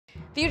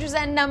Future's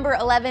End number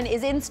 11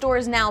 is in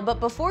stores now, but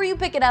before you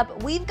pick it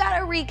up, we've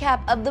got a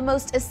recap of the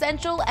most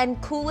essential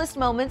and coolest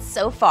moments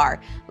so far.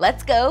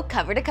 Let's go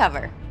cover to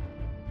cover.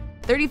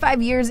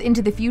 35 years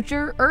into the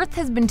future, Earth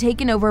has been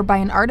taken over by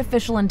an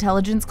artificial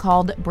intelligence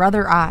called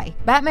Brother Eye.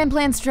 Batman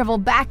plans to travel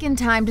back in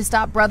time to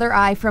stop Brother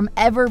Eye from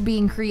ever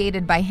being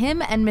created by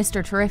him and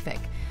Mr. Terrific.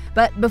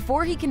 But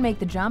before he can make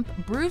the jump,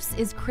 Bruce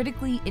is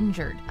critically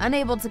injured.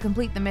 Unable to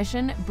complete the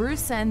mission,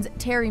 Bruce sends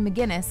Terry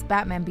McGinnis,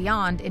 Batman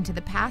Beyond, into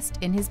the past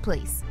in his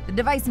place. The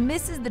device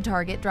misses the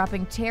target,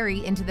 dropping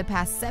Terry into the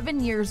past 7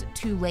 years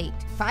too late,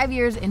 5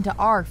 years into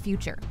our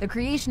future. The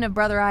creation of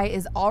Brother Eye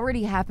is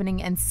already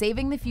happening, and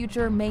saving the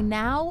future may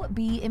now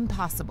be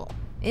impossible.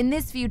 In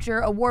this future,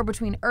 a war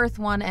between Earth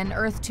 1 and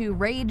Earth 2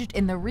 raged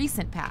in the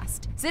recent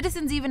past.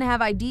 Citizens even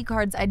have ID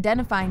cards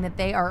identifying that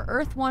they are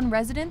Earth 1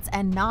 residents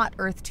and not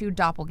Earth 2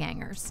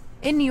 doppelgangers.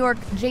 In New York,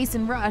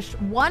 Jason Rush,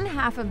 one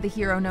half of the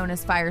hero known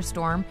as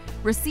Firestorm,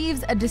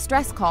 receives a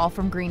distress call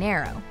from Green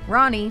Arrow.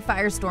 Ronnie,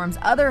 Firestorm's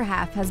other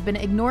half, has been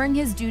ignoring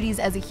his duties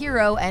as a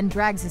hero and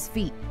drags his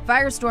feet.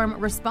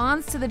 Firestorm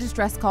responds to the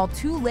distress call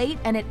too late,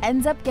 and it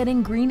ends up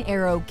getting Green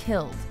Arrow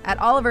killed. At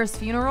Oliver's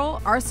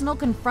funeral, Arsenal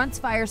confronts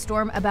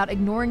Firestorm about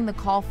ignoring the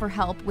call for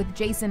help, with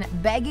Jason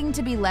begging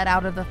to be let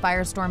out of the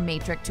Firestorm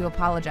Matrix to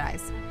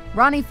apologize.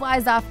 Ronnie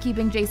flies off,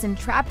 keeping Jason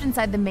trapped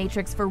inside the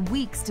Matrix for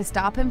weeks to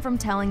stop him from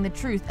telling the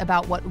truth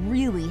about what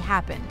really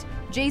happened.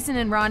 Jason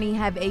and Ronnie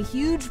have a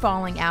huge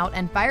falling out,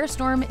 and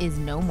Firestorm is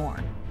no more.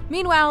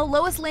 Meanwhile,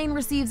 Lois Lane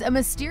receives a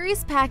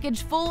mysterious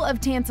package full of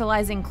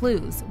tantalizing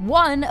clues,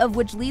 one of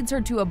which leads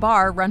her to a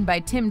bar run by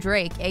Tim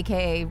Drake,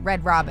 aka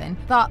Red Robin,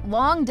 thought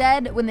long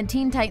dead when the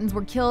Teen Titans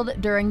were killed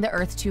during the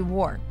Earth 2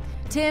 war.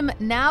 Tim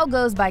now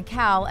goes by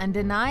Cal and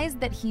denies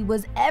that he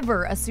was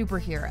ever a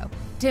superhero.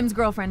 Tim's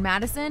girlfriend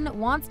Madison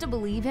wants to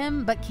believe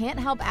him but can't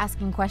help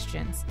asking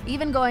questions,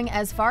 even going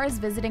as far as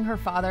visiting her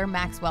father,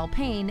 Maxwell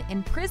Payne,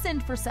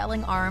 imprisoned for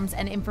selling arms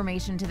and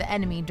information to the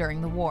enemy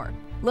during the war.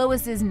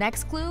 Lois's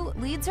next clue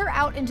leads her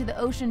out into the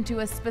ocean to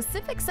a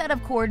specific set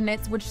of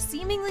coordinates which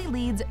seemingly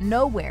leads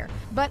nowhere,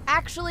 but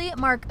actually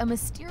mark a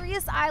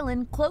mysterious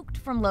island cloaked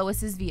from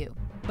Lois's view.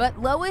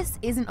 But Lois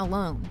isn't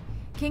alone.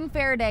 King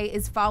Faraday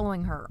is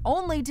following her,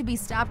 only to be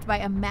stopped by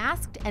a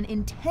masked and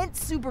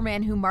intense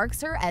Superman who marks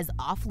her as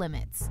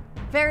off-limits.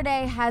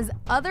 Faraday has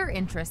other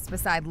interests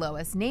beside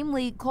Lois,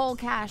 namely Cole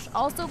Cash,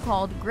 also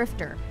called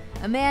Grifter,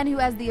 a man who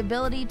has the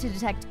ability to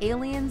detect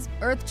aliens,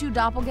 Earth 2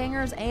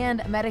 doppelgangers,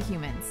 and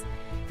metahumans.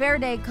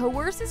 Faraday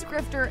coerces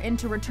Grifter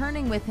into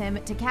returning with him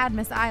to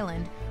Cadmus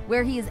Island,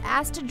 where he is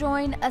asked to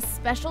join a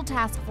special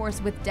task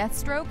force with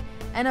Deathstroke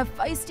and a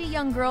feisty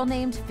young girl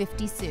named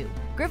 50 Sue.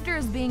 Grifter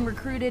is being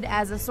recruited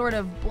as a sort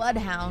of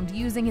bloodhound,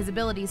 using his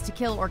abilities to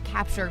kill or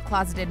capture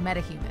closeted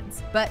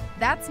metahumans. But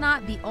that's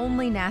not the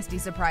only nasty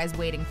surprise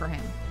waiting for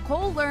him.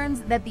 Cole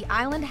learns that the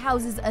island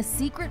houses a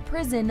secret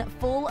prison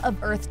full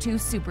of Earth 2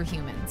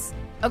 superhumans.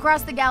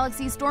 Across the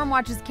galaxy,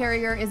 Stormwatch's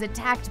carrier is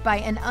attacked by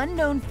an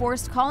unknown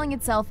force calling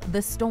itself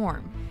the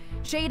Storm.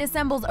 Shade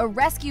assembles a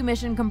rescue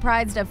mission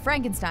comprised of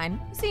Frankenstein,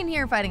 seen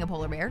here fighting a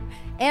polar bear,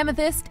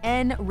 Amethyst,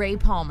 and Ray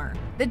Palmer.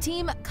 The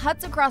team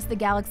cuts across the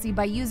galaxy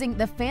by using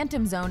the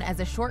Phantom Zone as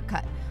a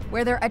shortcut,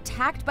 where they're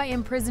attacked by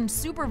imprisoned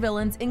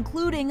supervillains,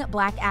 including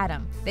Black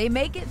Adam. They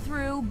make it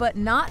through, but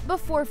not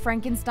before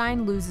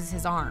Frankenstein loses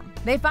his arm.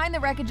 They find the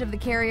wreckage of the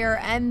carrier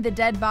and the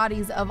dead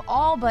bodies of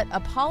all but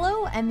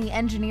Apollo and the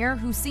engineer,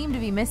 who seem to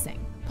be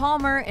missing.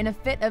 Palmer, in a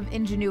fit of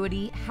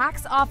ingenuity,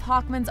 hacks off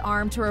Hawkman's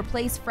arm to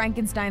replace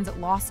Frankenstein's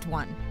lost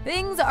one.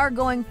 Things are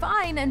going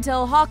fine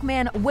until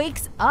Hawkman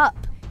wakes up.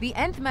 The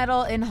nth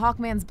metal in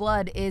Hawkman's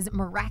blood is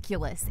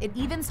miraculous. It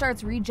even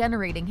starts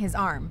regenerating his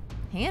arm.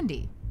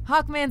 Handy.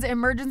 Hawkman's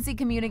emergency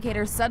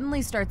communicator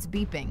suddenly starts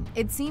beeping.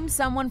 It seems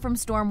someone from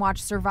Stormwatch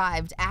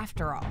survived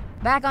after all.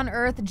 Back on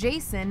Earth,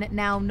 Jason,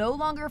 now no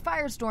longer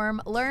Firestorm,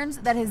 learns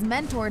that his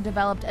mentor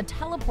developed a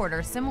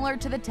teleporter similar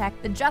to the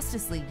tech the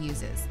Justice League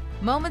uses.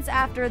 Moments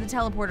after the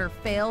teleporter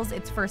fails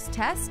its first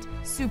test,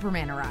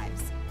 Superman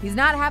arrives. He's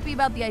not happy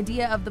about the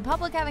idea of the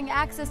public having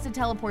access to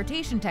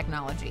teleportation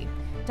technology.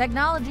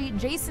 Technology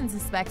Jason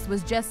suspects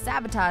was just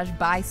sabotaged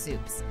by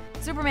Supes.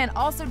 Superman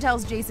also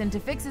tells Jason to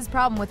fix his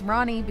problem with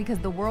Ronnie because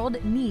the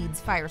world needs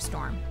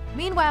Firestorm.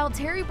 Meanwhile,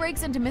 Terry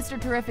breaks into Mr.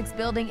 Terrific's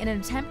building in an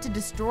attempt to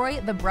destroy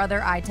the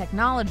Brother Eye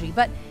technology,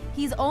 but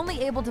he's only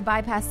able to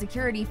bypass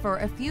security for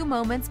a few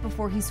moments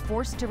before he's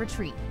forced to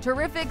retreat.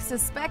 Terrific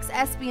suspects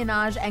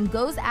espionage and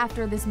goes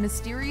after this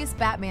mysterious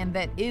Batman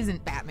that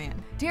isn't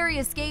Batman. Terry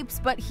escapes,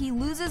 but he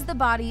loses the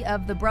body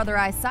of the Brother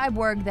Eye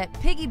cyborg that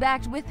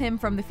piggybacked with him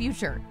from the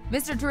future.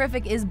 Mr.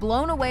 Terrific is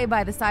blown away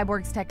by the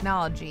cyborg's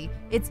technology.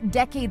 It's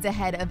decades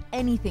ahead of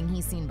anything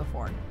he's seen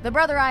before. The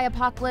Brother Eye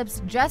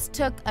apocalypse just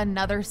took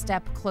another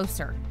step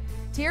closer.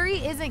 Terry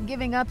isn't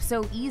giving up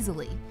so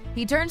easily.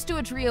 He turns to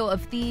a trio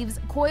of thieves,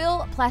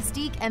 Coil,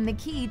 Plastique, and the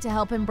Key to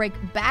help him break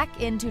back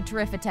into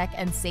Terrifitech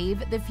and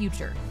save the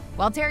future.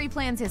 While Terry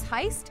plans his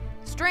heist,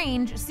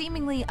 strange,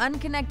 seemingly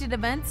unconnected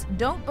events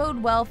don't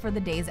bode well for the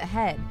days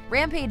ahead.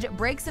 Rampage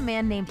breaks a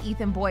man named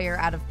Ethan Boyer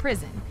out of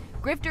prison.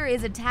 Grifter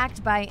is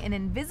attacked by an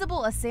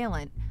invisible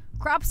assailant.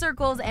 Crop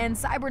circles and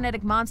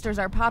cybernetic monsters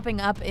are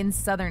popping up in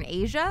southern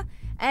Asia,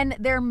 and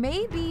there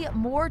may be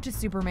more to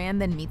Superman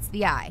than meets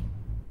the eye.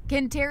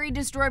 Can Terry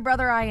destroy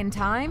Brother Eye in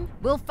time?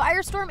 Will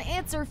Firestorm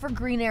answer for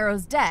Green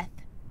Arrow's death?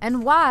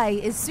 And why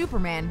is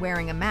Superman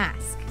wearing a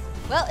mask?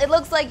 Well, it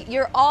looks like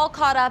you're all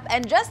caught up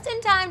and just in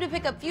time to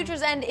pick up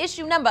Future's End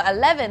issue number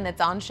 11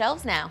 that's on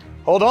shelves now.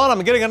 Hold on,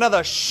 I'm getting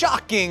another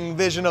shocking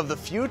vision of the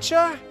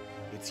future.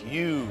 It's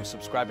you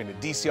subscribing to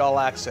DC All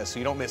Access so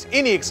you don't miss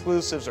any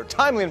exclusives or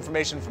timely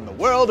information from the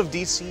world of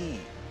DC.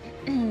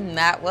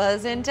 That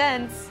was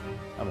intense.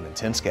 I'm an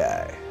intense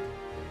guy.